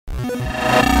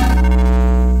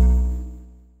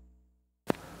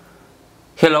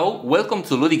Hello, welcome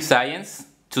to Ludic Science.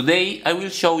 Today I will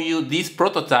show you this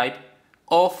prototype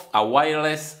of a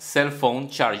wireless cell phone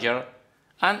charger,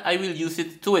 and I will use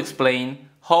it to explain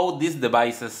how these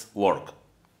devices work.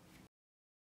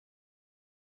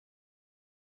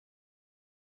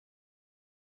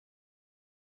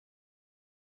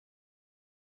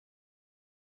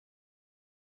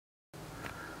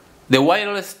 The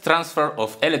wireless transfer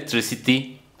of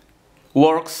electricity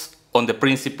works on the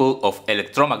principle of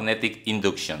electromagnetic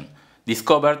induction,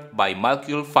 discovered by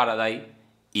Michael Faraday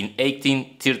in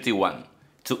 1831.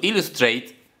 To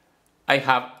illustrate, I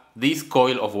have this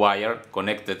coil of wire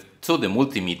connected to the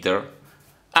multimeter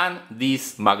and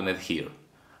this magnet here.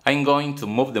 I'm going to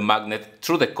move the magnet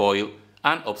through the coil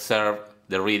and observe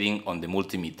the reading on the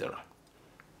multimeter.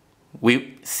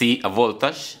 We see a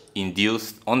voltage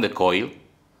induced on the coil,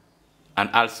 and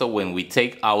also when we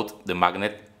take out the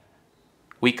magnet,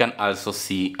 we can also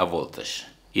see a voltage.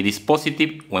 It is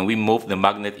positive when we move the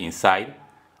magnet inside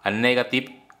and negative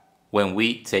when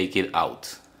we take it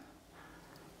out.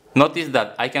 Notice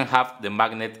that I can have the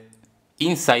magnet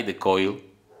inside the coil,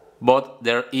 but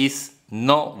there is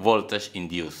no voltage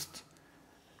induced.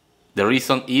 The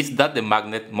reason is that the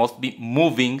magnet must be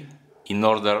moving in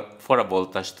order for a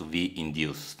voltage to be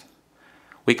induced.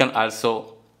 We can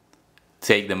also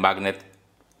take the magnet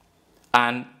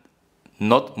and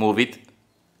not move it,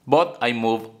 but I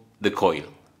move the coil.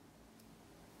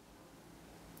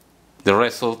 The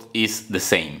result is the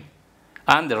same,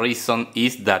 and the reason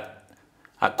is that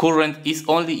a current is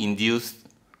only induced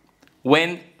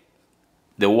when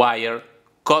the wire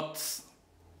cuts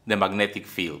the magnetic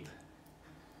field,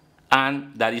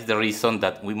 and that is the reason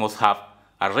that we must have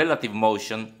a relative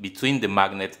motion between the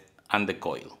magnet and the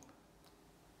coil.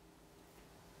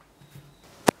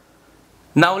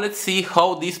 Now let's see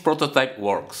how this prototype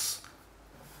works.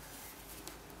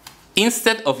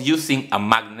 Instead of using a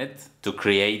magnet to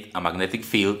create a magnetic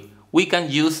field, we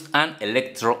can use an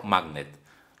electromagnet.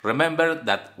 Remember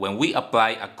that when we apply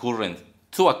a current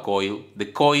to a coil, the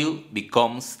coil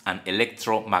becomes an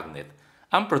electromagnet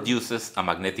and produces a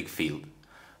magnetic field.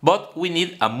 But we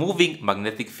need a moving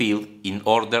magnetic field in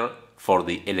order for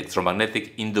the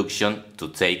electromagnetic induction to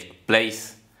take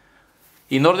place.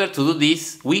 In order to do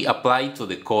this, we apply to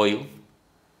the coil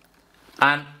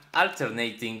an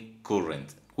alternating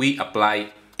current. We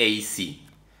apply AC.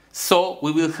 So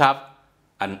we will have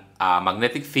a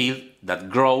magnetic field that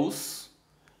grows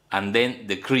and then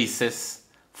decreases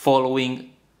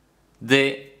following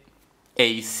the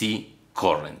AC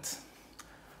current.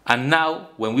 And now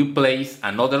when we place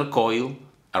another coil,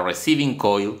 a receiving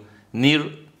coil,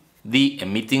 near the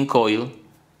emitting coil,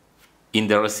 in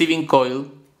the receiving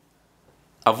coil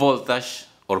a voltage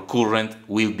or current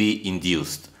will be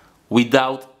induced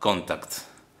without contact.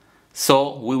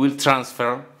 So we will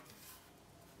transfer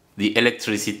the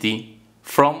electricity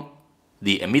from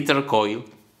the emitter coil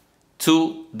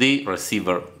to the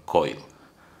receiver coil.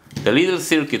 The little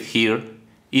circuit here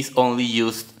is only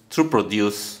used to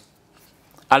produce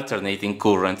alternating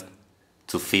current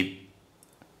to feed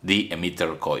the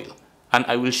emitter coil. And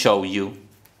I will show you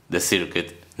the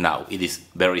circuit now. It is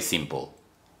very simple.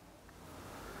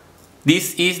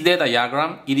 This is the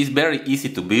diagram. It is very easy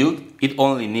to build. It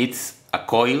only needs a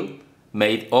coil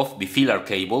made of bifilar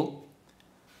cable,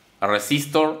 a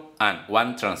resistor and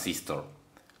one transistor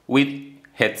with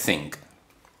heatsink.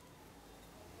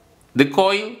 The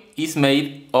coil is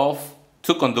made of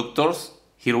two conductors.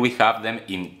 Here we have them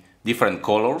in different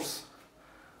colors.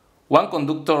 One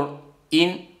conductor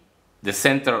in the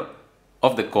center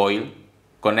of the coil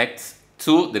connects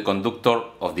to the conductor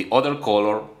of the other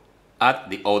color at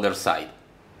the other side,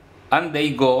 and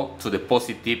they go to the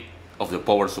positive of the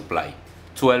power supply,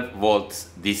 12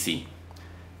 volts DC.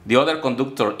 The other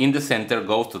conductor in the center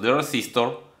goes to the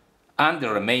resistor, and the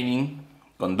remaining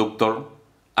conductor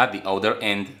at the other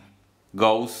end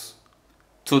goes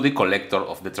to the collector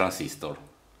of the transistor,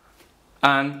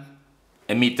 and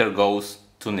emitter goes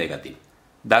to negative.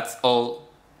 That's all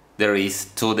there is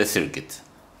to the circuit.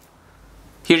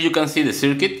 Here you can see the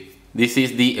circuit. This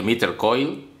is the emitter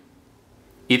coil.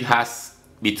 It has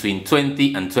between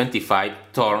 20 and 25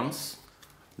 turns,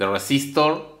 the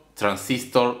resistor,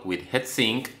 transistor with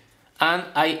heatsink, and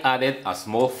I added a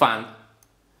small fan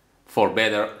for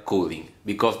better cooling,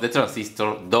 because the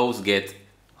transistor does get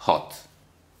hot.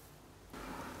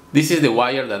 This is the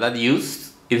wire that I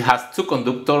used. It has two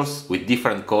conductors with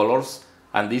different colors,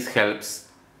 and this helps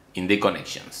in the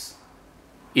connections.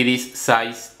 It is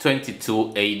size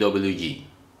 22 AWG.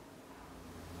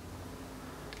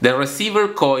 The receiver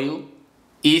coil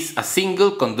is a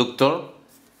single conductor.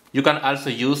 You can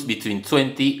also use between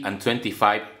 20 and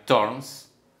 25 turns,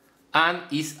 and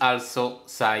is also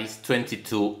size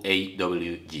 22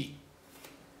 AWG.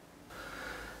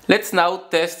 Let's now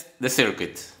test the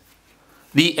circuit.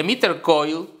 The emitter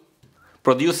coil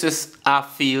produces a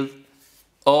field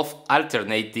of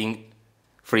alternating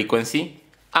frequency,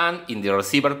 and in the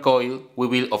receiver coil we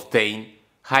will obtain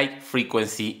high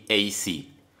frequency AC.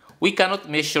 We cannot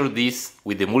measure this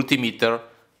with the multimeter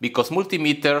because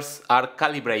multimeters are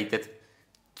calibrated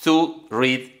to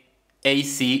read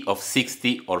AC of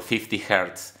 60 or 50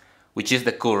 Hz, which is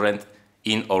the current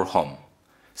in our home.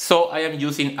 So I am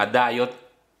using a diode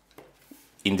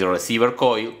in the receiver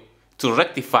coil to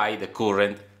rectify the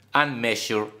current and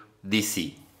measure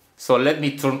DC. So let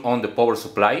me turn on the power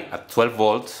supply at 12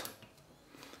 volts,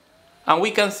 and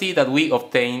we can see that we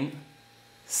obtain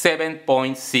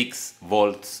 7.6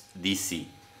 volts DC.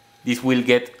 This will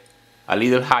get a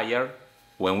little higher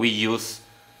when we use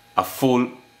a full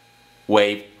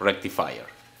wave rectifier.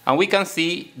 And we can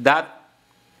see that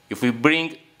if we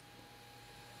bring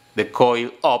the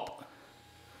coil up,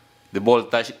 the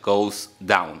voltage goes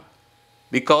down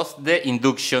because the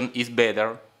induction is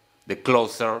better the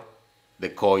closer the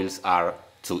coils are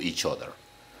to each other.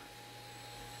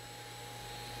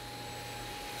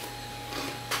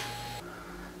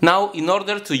 Now, in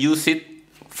order to use it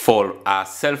for a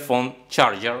cell phone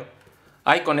charger,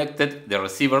 I connected the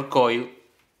receiver coil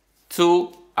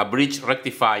to a bridge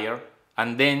rectifier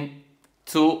and then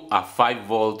to a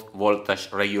 5-volt voltage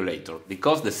regulator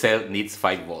because the cell needs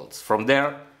 5 volts. From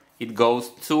there, it goes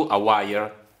to a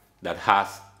wire that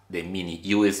has the mini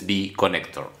USB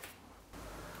connector.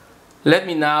 Let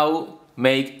me now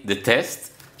make the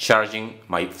test charging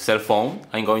my cell phone.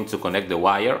 I'm going to connect the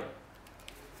wire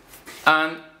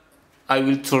and I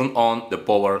will turn on the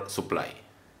power supply.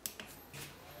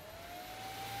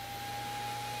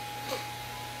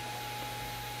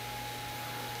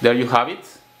 There you have it.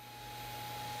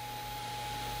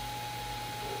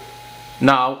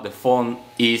 Now the phone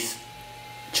is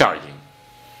charging.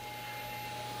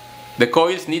 The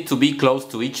coils need to be close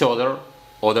to each other,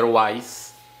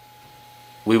 otherwise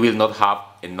we will not have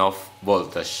enough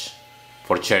voltage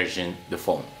for charging the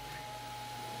phone.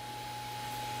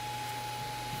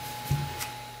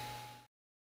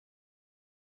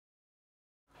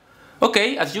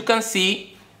 Okay, as you can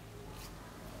see,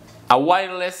 a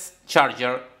wireless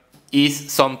charger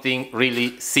is something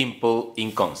really simple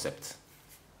in concept.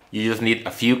 You just need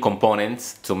a few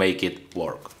components to make it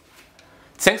work.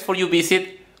 Thanks for your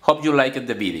visit. Hope you liked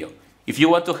the video. If you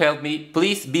want to help me,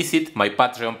 please visit my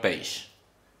Patreon page.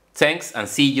 Thanks and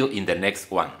see you in the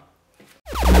next one.